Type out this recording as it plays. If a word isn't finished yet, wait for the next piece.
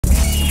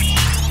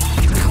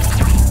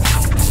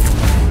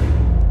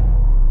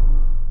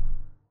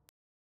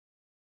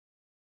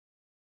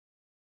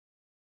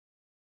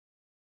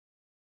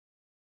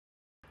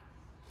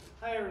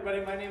Hi everybody,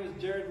 my name is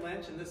Jared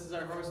Lynch and this is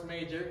our horse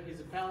Major. He's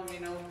a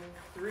Palomino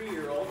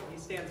 3-year-old. He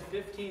stands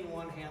 15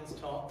 hands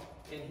tall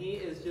and he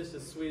is just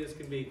as sweet as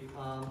can be.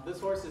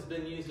 This horse has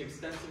been used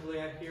extensively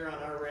here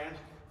on our ranch,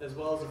 as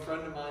well as a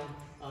friend of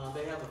mine.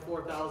 They have a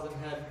 4,000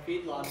 head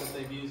feedlot that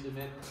they've used him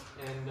in,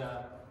 and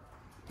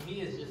he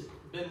has just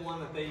been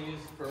one that they use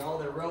for all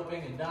their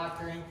roping and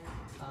doctoring.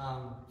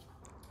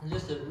 He's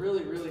just a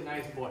really, really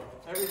nice boy.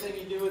 Everything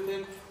you do with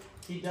him,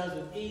 he does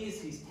with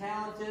ease. He's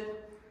talented.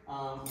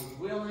 He's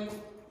willing,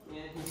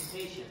 and he's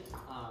patient.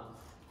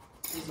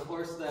 He's a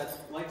horse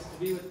that likes to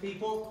be with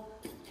people,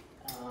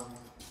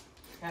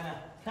 kind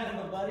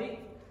of a buddy,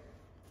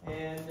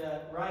 and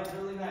rides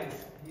really nice.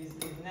 He's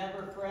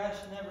never fresh,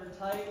 never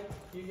tight.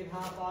 You can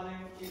hop on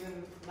him,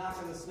 even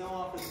knocking the snow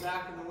off his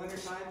back in the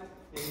wintertime,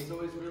 and he's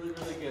always really,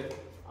 really good.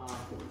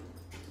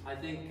 I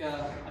think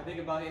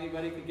about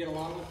anybody could get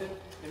along with him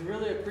and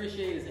really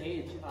appreciate his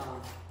age.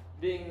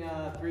 Being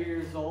 3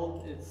 years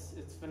old,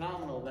 it's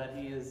phenomenal that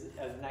he is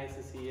as nice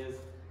as he is,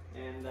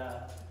 and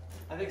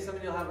I think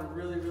somebody will have a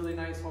really, really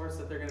nice horse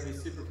that they're going to be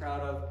super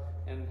proud of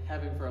and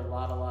have him for a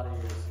lot of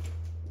years.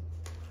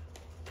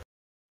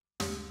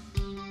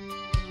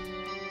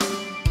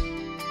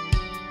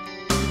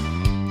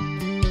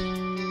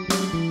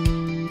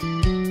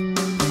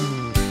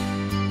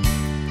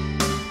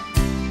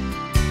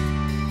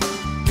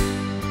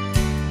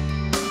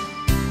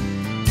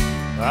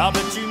 I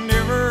bet you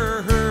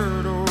never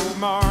heard old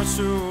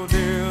Marshall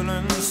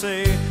Dillon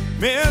say,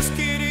 Miss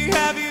Kitty,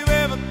 have you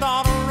ever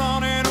thought of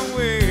running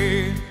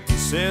away?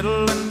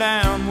 Settling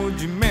down,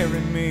 would you marry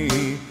me?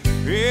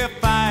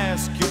 If I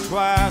asked you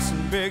twice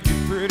and begged you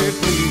pretty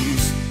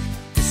please,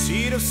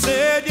 she'd have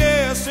said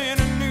yes in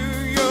a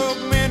New York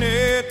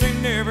minute. They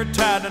never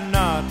tied a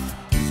knot,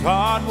 his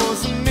heart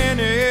wasn't in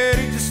it.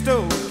 He just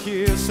stole a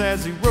kiss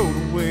as he rode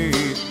away.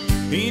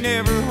 He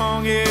never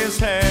hung his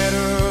hat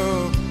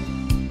up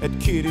at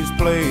Kitty's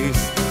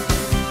place.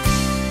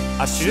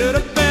 I should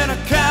have been a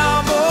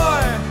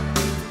cowboy,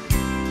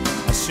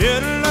 I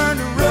should have learned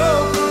to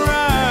rope and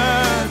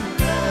ride,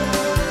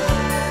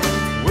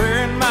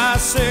 wearing my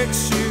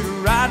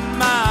 6-shooter, riding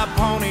my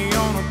pony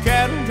on a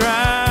cattle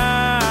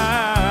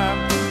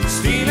drive,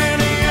 stealing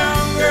a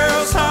young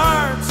girl's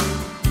hearts,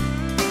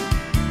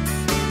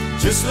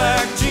 just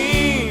like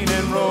Gene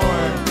and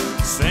Roy,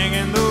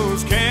 singing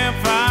those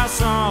campfire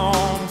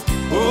songs.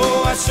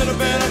 Oh, I should have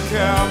been a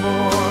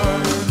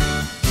cowboy.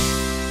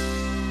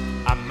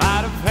 I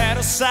might have had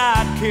a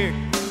sidekick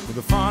with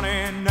a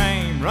funny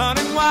name,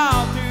 running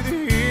wild through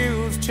the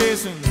hills,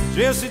 chasing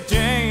Jesse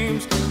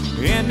James,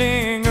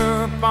 ending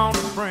up on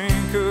the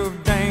brink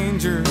of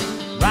danger,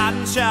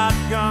 riding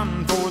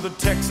shotgun for the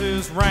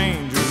Texas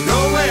Rangers.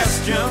 Go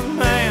west, young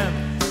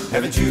man,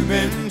 haven't you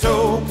been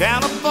told?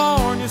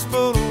 California's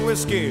full of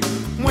whiskey,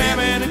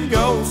 women and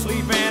gold,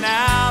 sleeping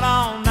out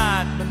all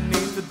night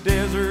beneath the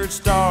desert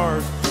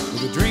stars,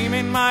 with a dream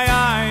in my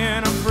eye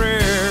and a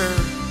prayer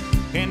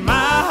in my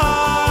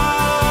heart.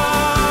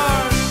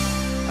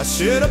 I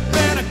should have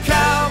been a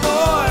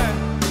cowboy,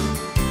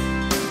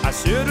 I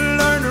should have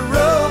learned to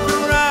rope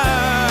and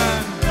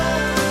ride,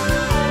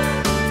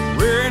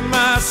 wearing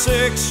my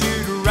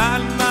 6-shooter,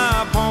 riding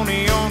my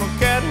pony on a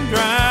cattle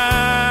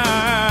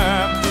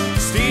drive,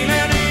 stealing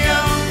a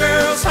young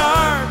girl's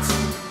hearts,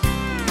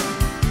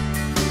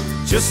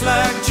 just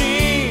like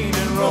Gene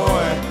and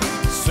Roy,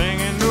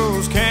 singing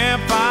those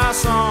campfire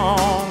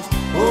songs.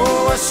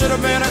 Oh, I should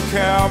have been a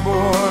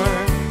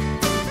cowboy.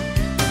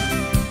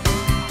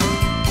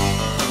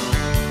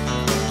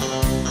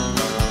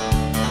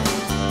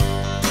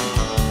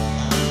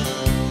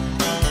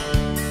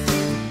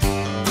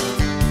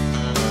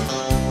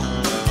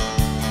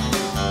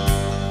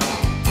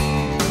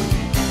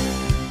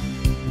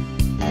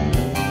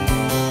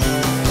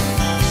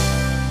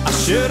 I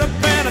should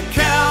have been a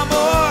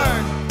cowboy,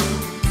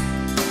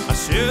 I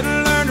should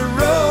have learned to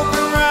rope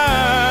and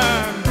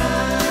ride,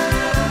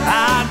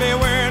 I'd be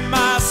wearing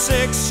my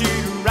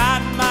 6-shooter,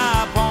 riding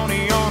my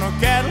pony on a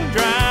cattle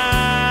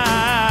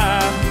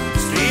drive,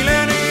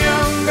 stealing a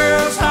young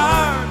girl's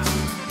heart,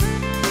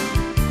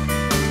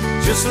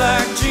 just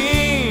like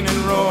Gene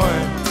and Roy,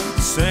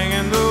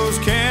 singing those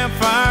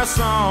campfire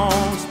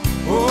songs.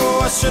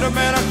 Oh, I should have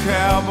been a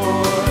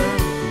cowboy.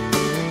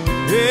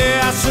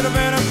 Yeah, I should have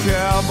been a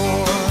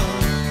cowboy.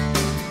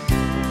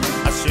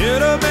 I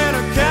should have been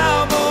a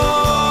cowboy.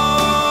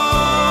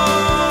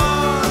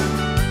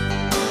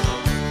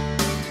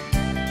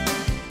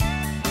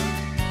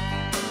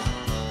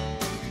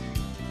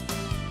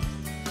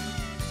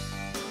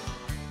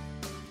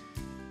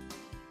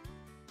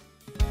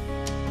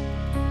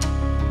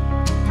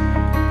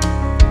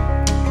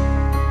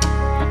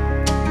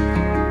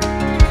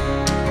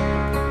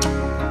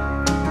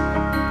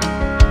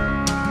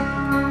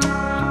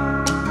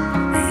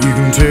 You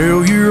can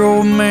tell your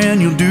old man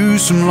you'll do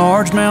some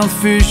largemouth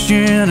fish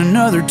in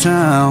another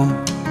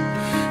town.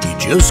 You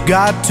just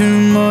got too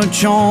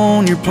much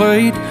on your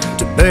plate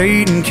to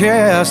bait and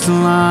cast a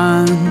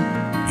line.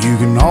 You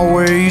can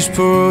always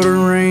put a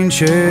rain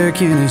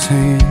check in his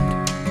hand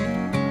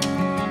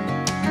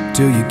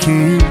till you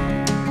can't.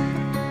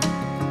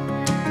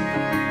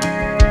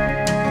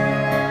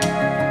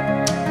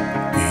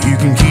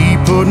 can keep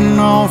putting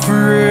on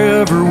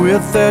forever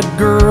with that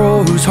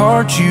girl whose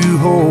heart you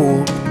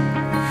hold,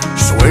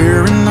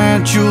 swearing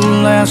that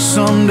you'll last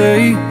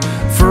someday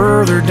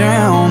further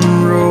down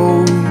the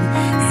road.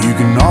 You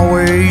can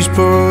always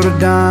put a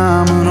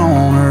diamond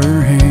on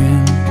her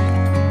hand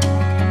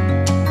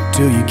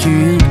till you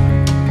can't.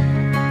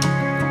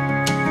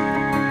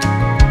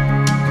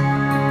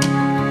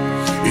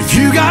 If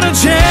you got a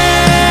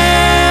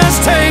chance,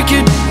 take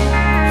it.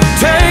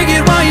 Take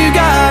it while you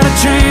got a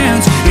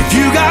chance. If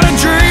you got a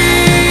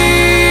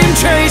dream,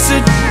 chase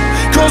it,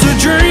 'cause a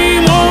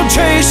dream won't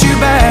chase you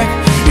back.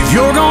 If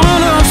you're gonna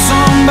love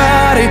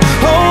somebody,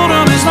 hold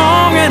them as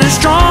long and as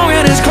strong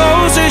and as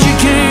close as you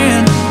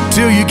can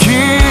till you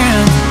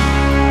can.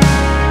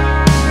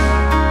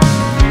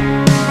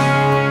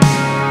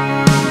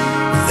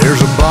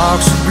 There's a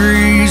box of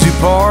greasy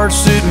parts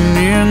sitting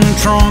in the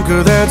trunk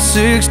of that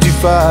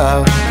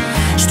 65,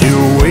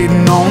 still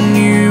waiting on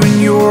you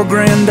and your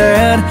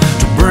granddad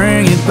to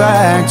bring it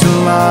back to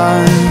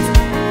life.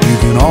 You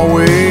can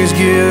always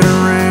get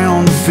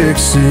around to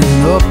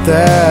fixing up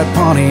that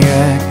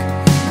Pontiac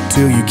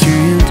till you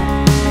can't.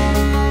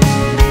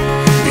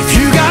 If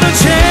you got a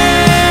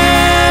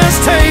chance,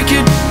 take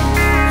it.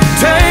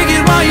 Take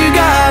it while you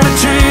got a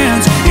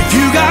chance. If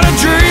you got a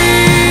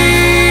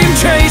dream,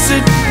 chase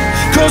it,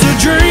 'cause a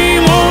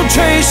dream won't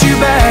chase you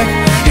back.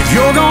 If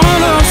you're gonna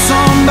love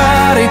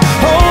somebody,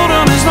 hold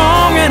them as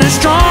long and as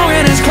strong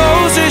and as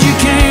close as you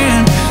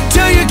can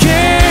till you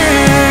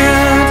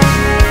can't.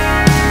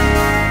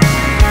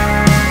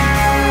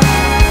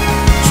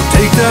 So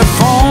take that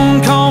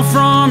phone call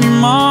from your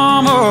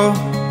mama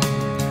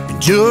and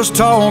just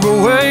talk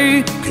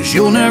away, 'cause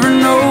you'll never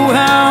know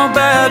how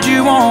bad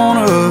you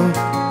wanna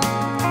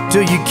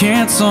till you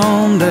can't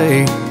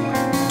someday.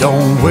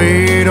 Don't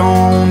wait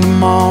on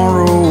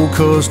tomorrow,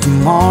 'cause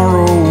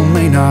tomorrow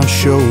may not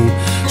show.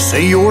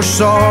 Say your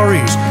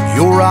sorries,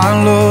 your I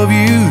love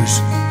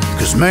yous,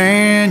 'cause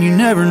man, you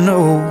never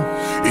know.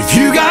 If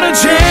you got a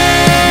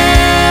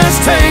chance,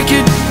 take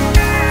it.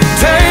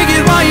 Take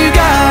it while you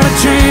got a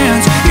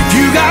chance. If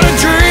you got a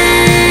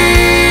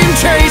dream,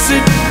 chase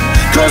it,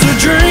 'cause a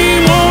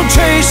dream won't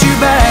chase you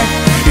back.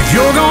 If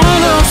you're gonna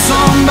love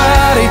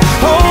somebody,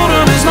 hold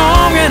them as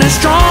long and as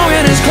strong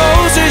and as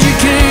close as you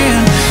can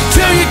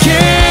till you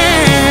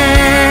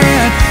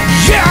can.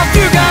 Yeah, if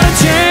you got a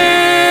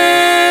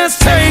chance,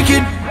 take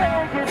it.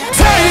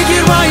 Take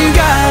it while you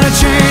got a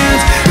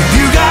chance. If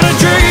you got a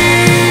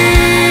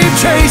dream,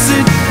 chase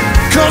it,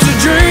 'cause a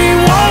dream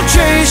won't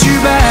chase you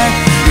back.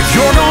 If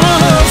you're gonna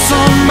love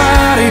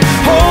somebody,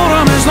 hold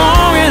them as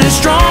long and as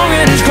strong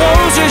and as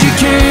close as you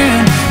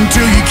can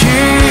until you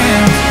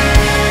can.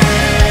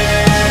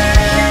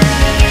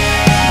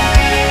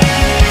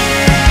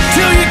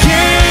 Till you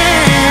can.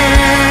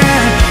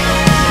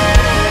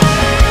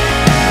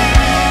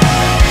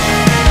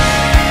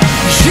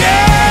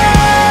 Yeah.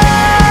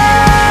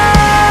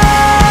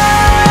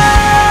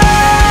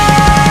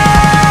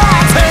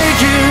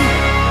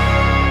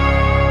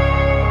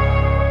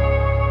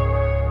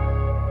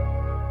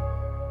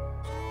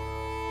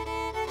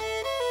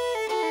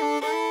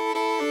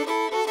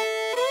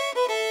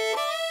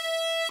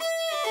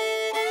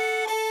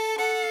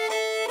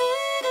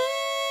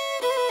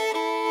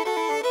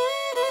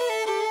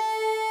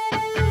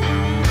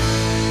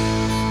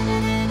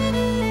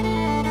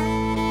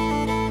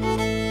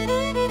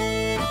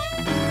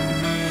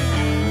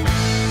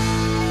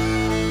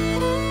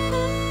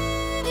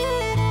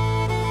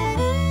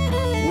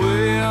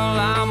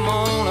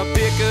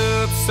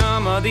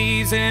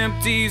 These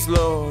empties,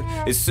 Lord,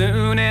 as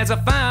soon as I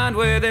find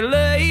where they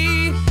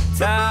lay,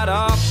 tied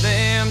off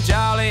them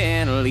jolly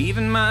and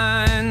leaving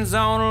mines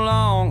on a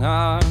long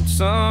hot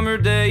summer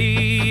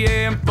day.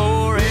 And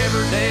for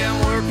every day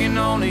I'm working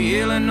on the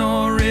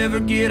Illinois River,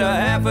 get a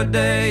half a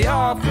day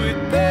off with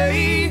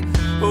pay.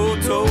 Oh,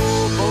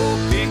 towboat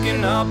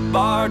picking up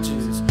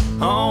barges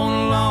on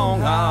a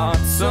long hot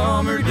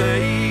summer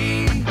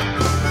day.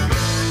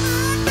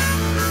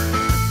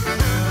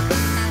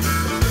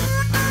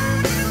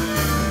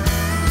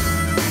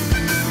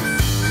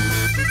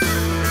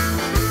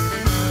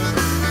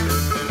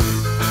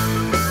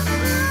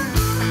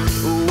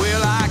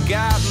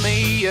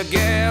 A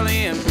gal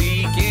in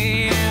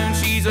Pekin,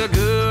 she's a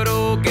good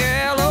old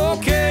gal,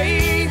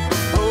 okay.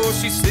 Oh,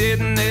 she's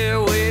sitting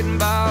there waiting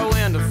by a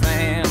window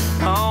fan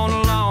on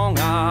a long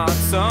hot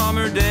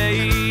summer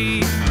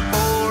day.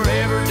 For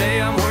every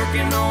day I'm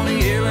working on the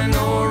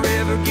Illinois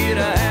River, get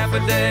a half a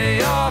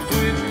day off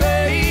with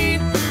pay.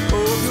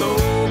 Oh,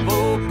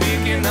 towboat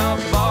picking up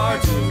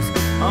barges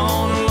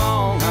on a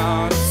long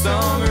hot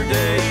summer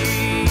day.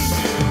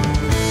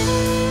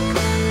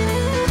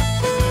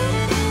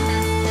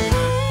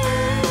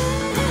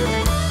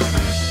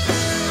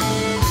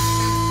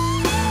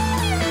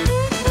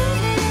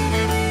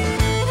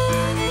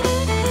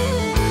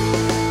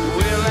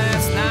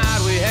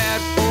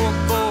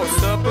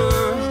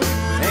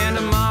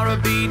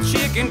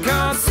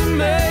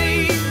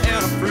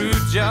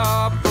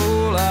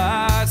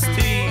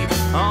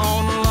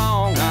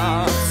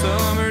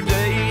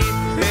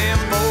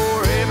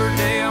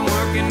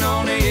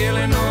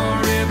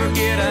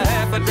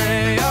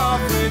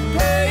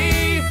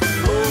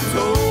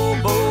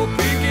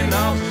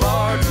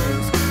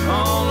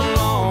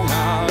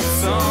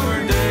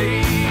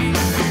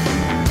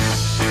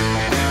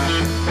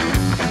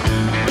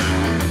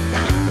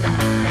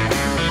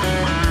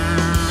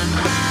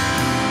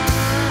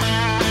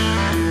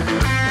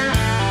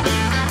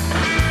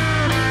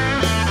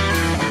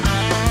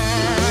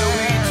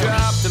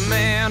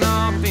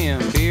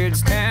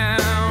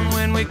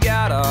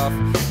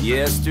 off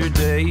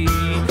yesterday.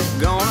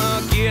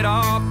 Gonna get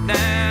off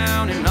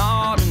down in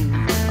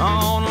Auden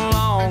on a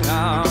long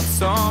hot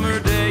summer